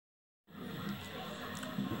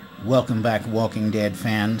Welcome back, Walking Dead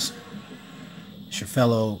fans. It's your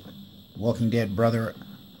fellow Walking Dead brother,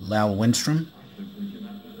 Lal Winstrom,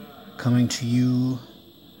 coming to you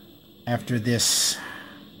after this,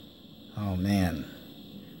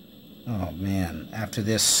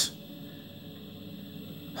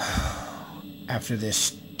 after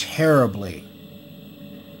this terribly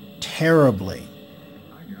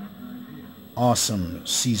awesome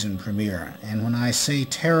season premiere. And when I say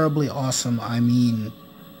terribly awesome, I mean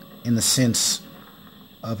in the sense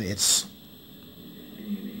of its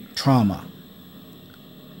trauma,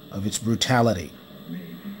 of its brutality,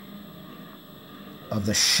 of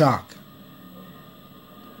the shock,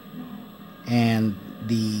 and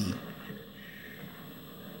the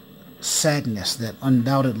sadness that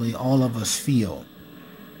undoubtedly all of us feel,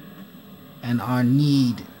 and our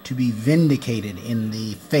need to be vindicated in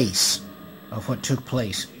the face of what took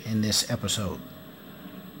place in this episode.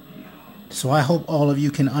 So I hope all of you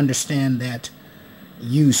can understand that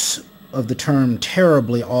use of the term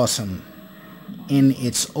terribly awesome in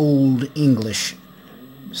its old English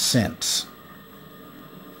sense.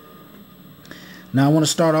 Now, I want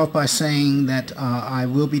to start off by saying that I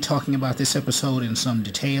will be talking about this episode in some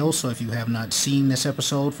detail, so if you have not seen this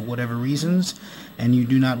episode for whatever reasons and you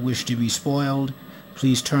do not wish to be spoiled,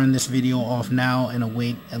 please turn this video off now and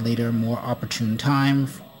await a later, more opportune time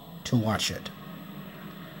to watch it.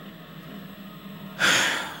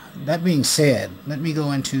 That being said, let me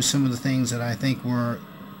go into some of the things that I think were...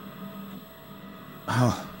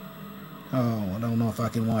 I don't know if I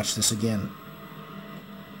can watch this again.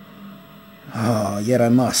 Yet I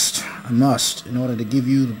must, in order to give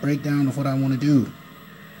you the breakdown of what I want to do.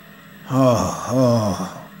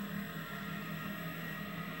 All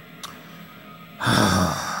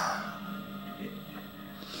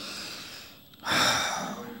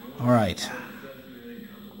right.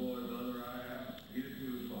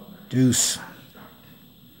 Deuce.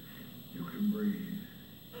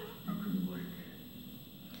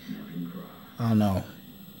 Oh no.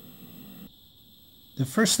 The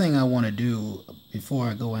first thing I want to do before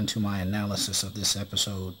I go into my analysis of this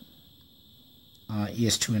episode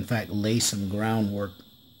is to in fact lay some groundwork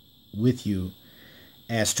with you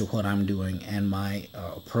as to what I'm doing and my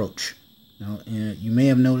approach. Now, you may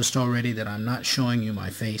have noticed already that I'm not showing you my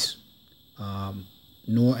face,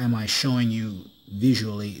 nor am I showing you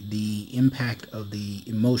visually the impact of the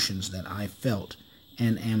emotions that I felt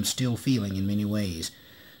and am still feeling in many ways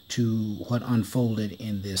to what unfolded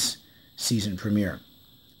in this season premiere.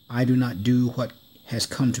 I do not do what has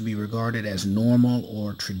come to be regarded as normal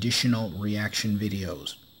or traditional reaction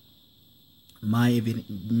videos. My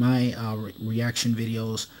reaction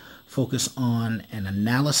videos focus on an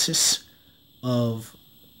analysis of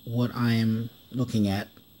what I am looking at,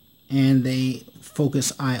 and they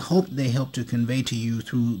focus, I hope they help to convey to you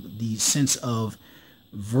through the sense of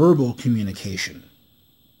verbal communication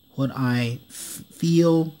what I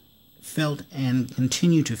felt and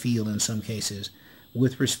continue to feel in some cases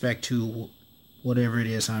with respect to whatever it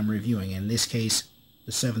is I'm reviewing. In this case,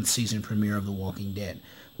 the 7th season premiere of The Walking Dead,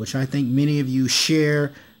 which I think many of you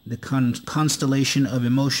share the constellation of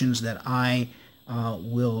emotions that I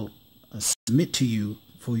will submit to you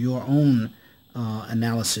for your own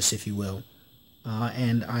analysis, if you will.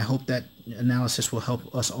 And I hope that analysis will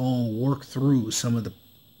help us all work through some of the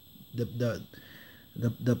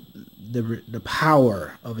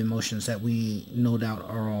power of emotions that we no doubt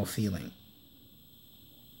are all feeling.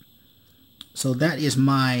 So that is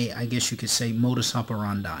my, I guess you could say, modus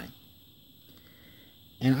operandi.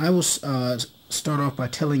 And I will start off by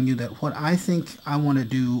telling you that what I think I want to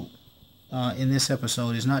do in this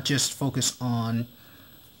episode is not just focus on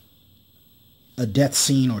a death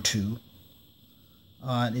scene or two.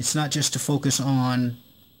 It's not just to focus on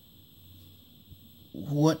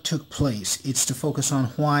what took place. It's to focus on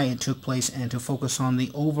why it took place and to focus on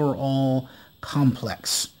the overall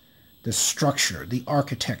complex, the structure, the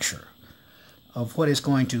architecture of what is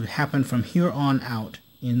going to happen from here on out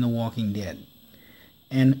in The Walking Dead.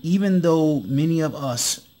 And even though many of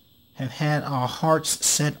us have had our hearts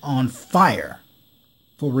set on fire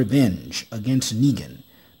for revenge against Negan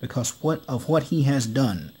because of what he has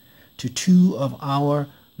done to two of our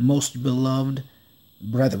most beloved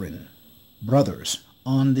brothers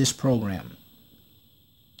on this program,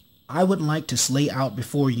 I would like to lay out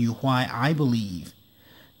before you why I believe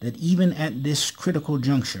that even at this critical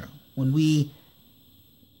juncture, when we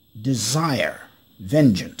desire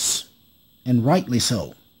vengeance, and rightly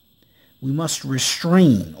so, we must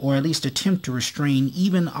restrain, or at least attempt to restrain,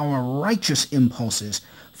 even our righteous impulses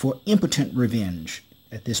for impotent revenge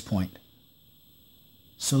at this point,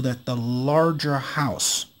 so that the larger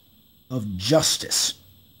house of justice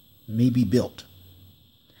may be built,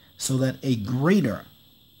 so that a greater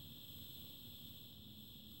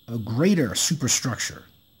superstructure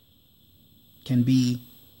can be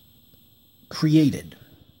created,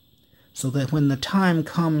 so that when the time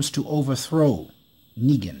comes to overthrow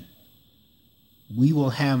Negan, we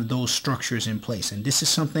will have those structures in place. And this is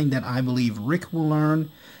something that I believe Rick will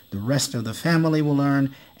learn, the rest of the family will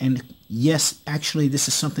learn, and yes, actually this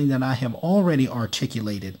is something that I have already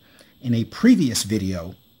articulated in a previous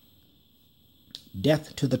video,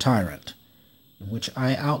 Death to the Tyrant, in which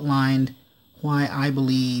I outlined why I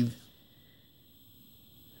believe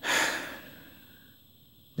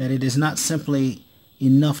that it is not simply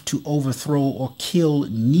enough to overthrow or kill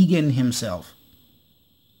Negan himself.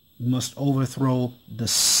 We must overthrow the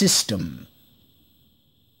system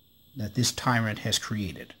that this tyrant has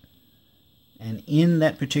created. And in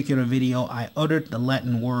that particular video, I uttered the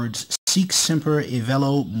Latin words, Sic semper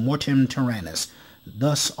evello mortem tyrannus.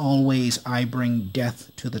 Thus always I bring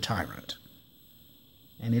death to the tyrant.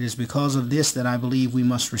 And it is because of this that I believe we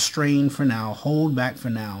must restrain for now, hold back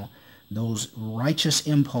for now, those righteous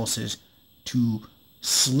impulses to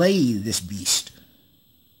slay this beast.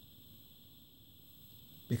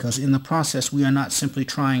 Because in the process, we are not simply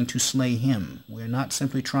trying to slay him. We are not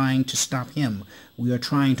simply trying to stop him. We are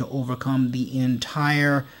trying to overcome the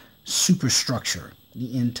entire superstructure,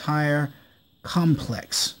 the entire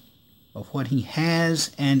complex of what he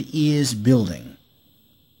has and is building.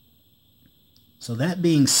 So that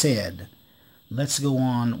being said, let's go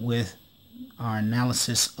on with our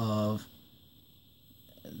analysis of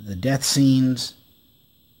the death scenes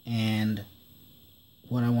and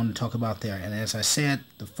what I want to talk about there. And as I said,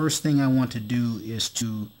 the first thing I want to do is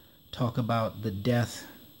to talk about the death.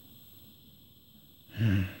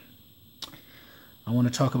 I want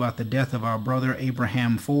to talk about the death of our brother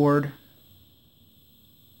Abraham Ford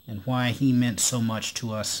and why he meant so much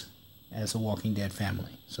to us as a Walking Dead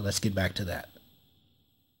family. So let's get back to that.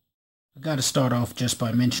 I've got to start off just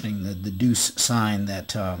by mentioning the deuce sign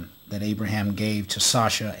that Abraham gave to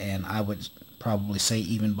Sasha, and I would probably say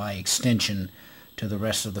even by extension to the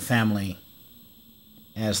rest of the family,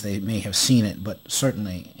 as they may have seen it, but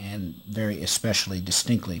certainly and very especially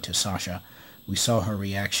distinctly to Sasha. We saw her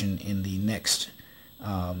reaction in the next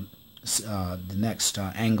angle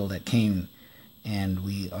that came, and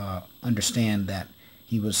we understand that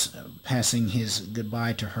he was passing his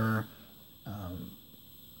goodbye to her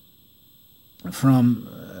from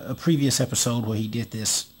a previous episode where he did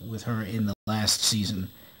this with her in the last season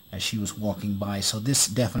as she was walking by. So this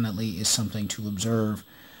definitely is something to observe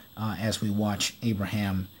as we watch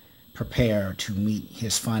Abraham prepare to meet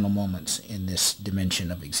his final moments in this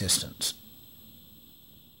dimension of existence.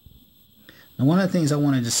 Now, one of the things I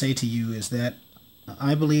wanted to say to you is that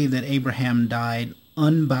I believe that Abraham died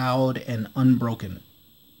unbowed and unbroken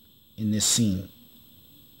in this scene.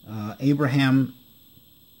 Abraham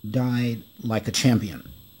died like a champion,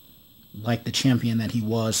 like the champion that he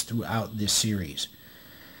was throughout this series.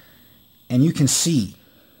 And you can see,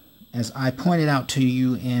 as I pointed out to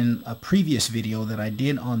you in a previous video that I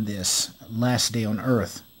did on this Last Day on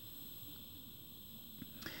Earth,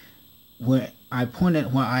 where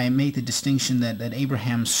I made the distinction that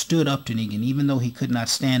Abraham stood up to Negan, even though he could not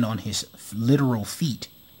stand on his literal feet.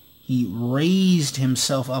 He raised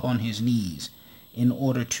himself up on his knees in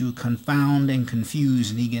order to confound and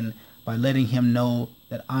confuse Negan by letting him know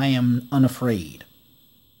that I am unafraid.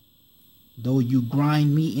 Though you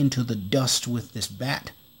grind me into the dust with this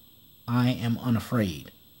bat, I am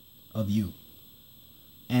unafraid of you.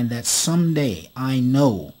 And that someday I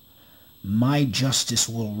know my justice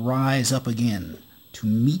will rise up again to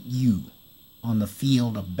meet you on the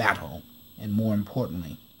field of battle, and more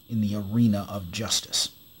importantly, in the arena of justice.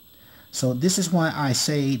 So this is why I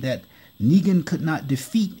say that Negan could not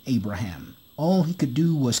defeat Abraham. All he could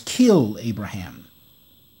do was kill Abraham.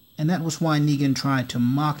 And that was why Negan tried to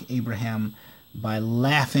mock Abraham by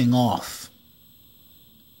laughing off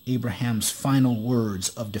Abraham's final words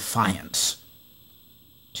of defiance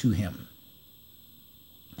to him.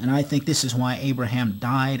 And I think this is why Abraham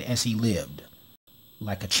died as he lived,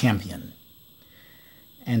 like a champion.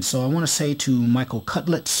 And so I want to say to Michael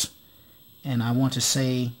Cutlets, and I want to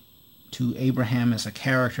say to Abraham as a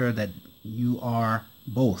character, that you are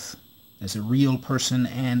both, as a real person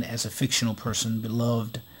and as a fictional person,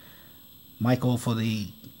 beloved. Michael, for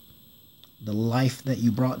the life that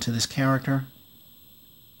you brought to this character,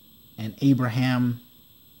 and Abraham,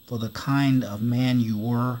 for the kind of man you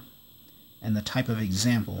were and the type of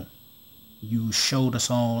example you showed us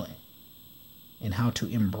all in how to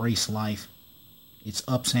embrace life, its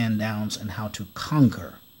ups and downs, and how to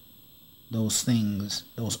conquer those things,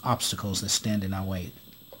 those obstacles that stand in our way.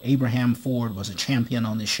 Abraham Ford was a champion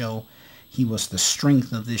on this show. He was the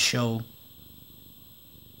strength of this show.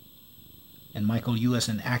 And Michael, you as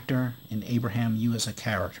an actor, and Abraham, you as a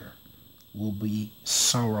character, will be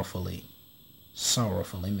sorrowfully,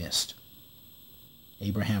 sorrowfully missed.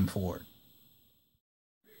 Abraham Ford.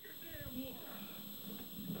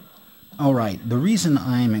 All right, the reason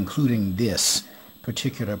I'm including this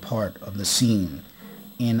particular part of the scene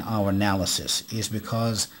in our analysis is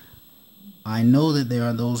because I know that there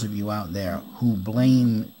are those of you out there who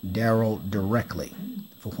blame Daryl directly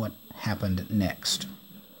for what happened next.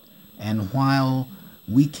 And while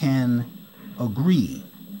we can agree,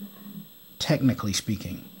 technically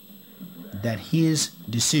speaking, that his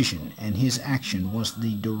decision and his action was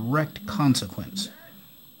the direct consequence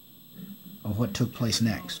of what took place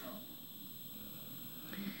next,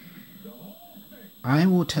 I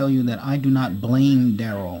will tell you that I do not blame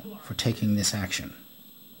Daryl for taking this action.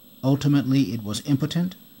 Ultimately, it was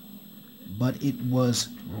impotent, but it was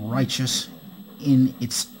righteous in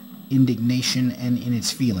its indignation and in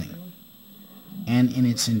its feeling, and in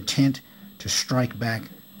its intent to strike back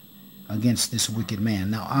against this wicked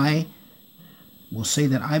man. Now, I will say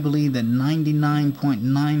that I believe that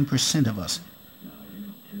 99.9% of us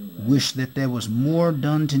wish that there was more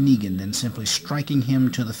done to Negan than simply striking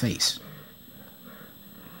him to the face.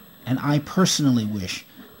 And I personally wish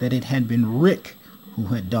that it had been Rick who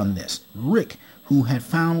had done this. Rick, who had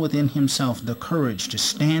found within himself the courage to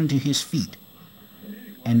stand to his feet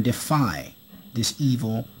and defy this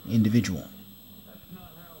evil individual.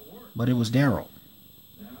 But it was Daryl.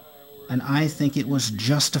 And I think it was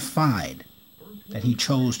justified that he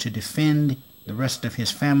chose to defend the rest of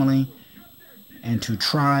his family and to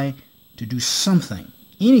try to do something,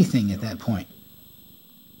 anything at that point,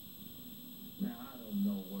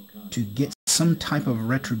 to get some type of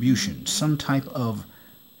retribution, some type of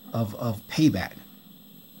payback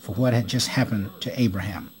for what had just happened to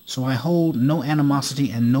Abraham. So I hold no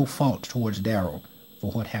animosity and no fault towards Daryl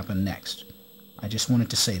for what happened next. I just wanted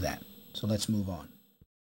to say that. So let's move on.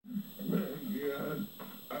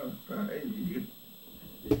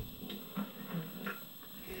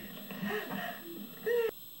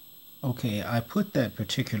 Okay, I put that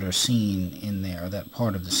particular scene in there, that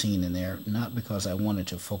part of the scene in there, not because I wanted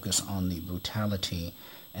to focus on the brutality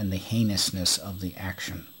and the heinousness of the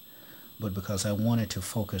action, but because I wanted to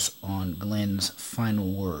focus on Glenn's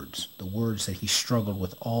final words, the words that he struggled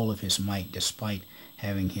with all of his might despite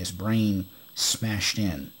having his brain smashed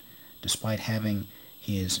in, despite having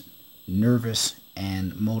his nervous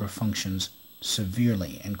and motor functions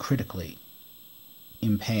severely and critically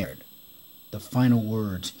impaired. The final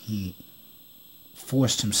words he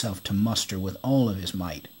forced himself to muster with all of his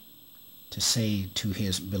might to say to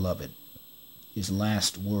his beloved, his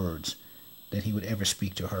last words that he would ever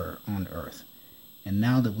speak to her on earth. And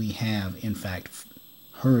now that we have, in fact,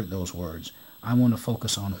 heard those words, I want to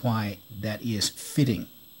focus on why that is fitting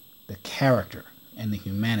the character and the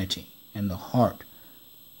humanity and the heart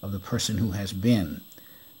of the person who has been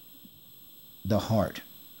the heart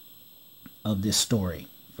of this story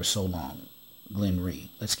for so long, Glenn Rhee.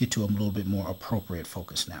 Let's get to a little bit more appropriate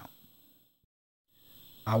focus now.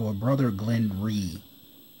 Our brother Glenn Rhee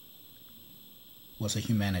was a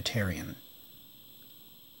humanitarian,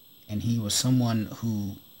 and he was someone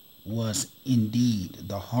who was indeed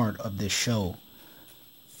the heart of this show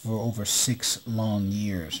for over 6 long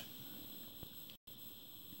years.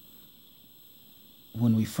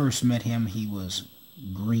 When we first met him, he was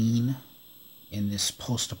green in this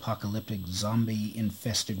post-apocalyptic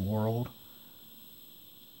zombie-infested world.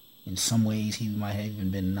 In some ways, he might have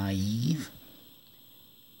even been naive,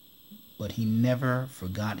 but he never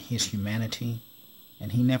forgot his humanity,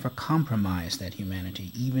 and he never compromised that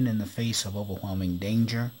humanity, even in the face of overwhelming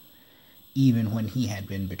danger, even when he had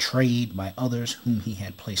been betrayed by others whom he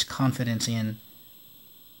had placed confidence in,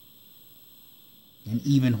 and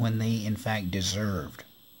even when they, in fact, deserved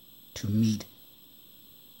to meet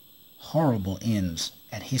horrible ends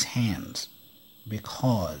at his hands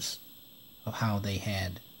because of how they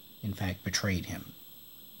had, in fact, betrayed him.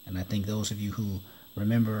 And I think those of you who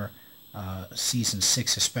remember season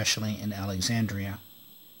 6, especially in Alexandria,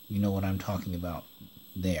 you know what I'm talking about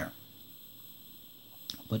there.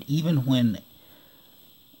 But even when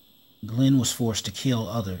Glenn was forced to kill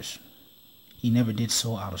others, he never did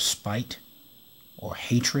so out of spite or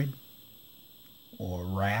hatred or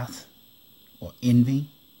wrath or envy.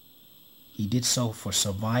 He did so for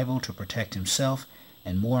survival, to protect himself,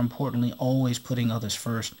 and more importantly, always putting others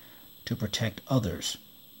first, to protect others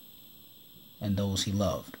and those he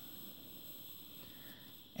loved.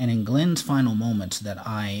 And in Glenn's final moments that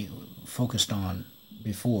I focused on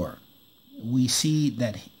before, we see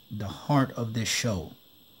that the heart of this show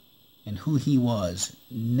and who he was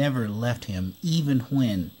never left him, even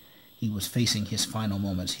when he was facing his final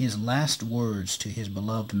moments. His last words to his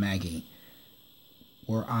beloved Maggie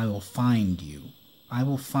were, "I will find you. I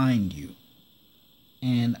will find you."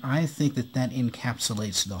 And I think that that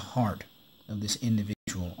encapsulates the heart of this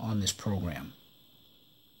individual on this program.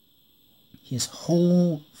 His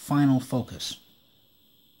whole final focus,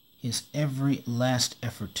 his every last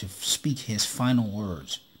effort to speak his final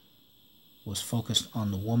words, was focused on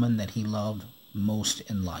the woman that he loved most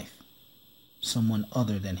in life. Someone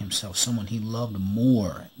other than himself, someone he loved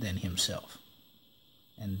more than himself.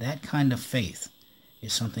 And that kind of faith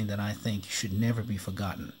is something that I think should never be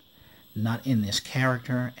forgotten. Not in this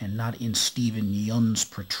character and not in Steven Yeun's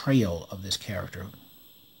portrayal of this character.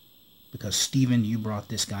 Because Steven, you brought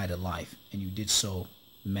this guy to life and you did so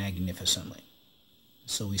magnificently.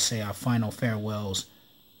 So we say our final farewells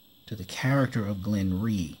to the character of Glenn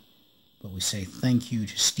Rhee, but we say thank you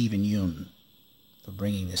to Steven Yeun for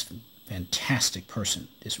bringing this fantastic person,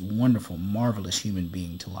 this wonderful, marvelous human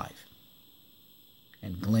being to life.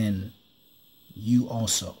 And Glenn, you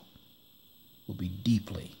also will be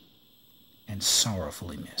deeply and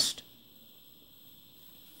sorrowfully missed.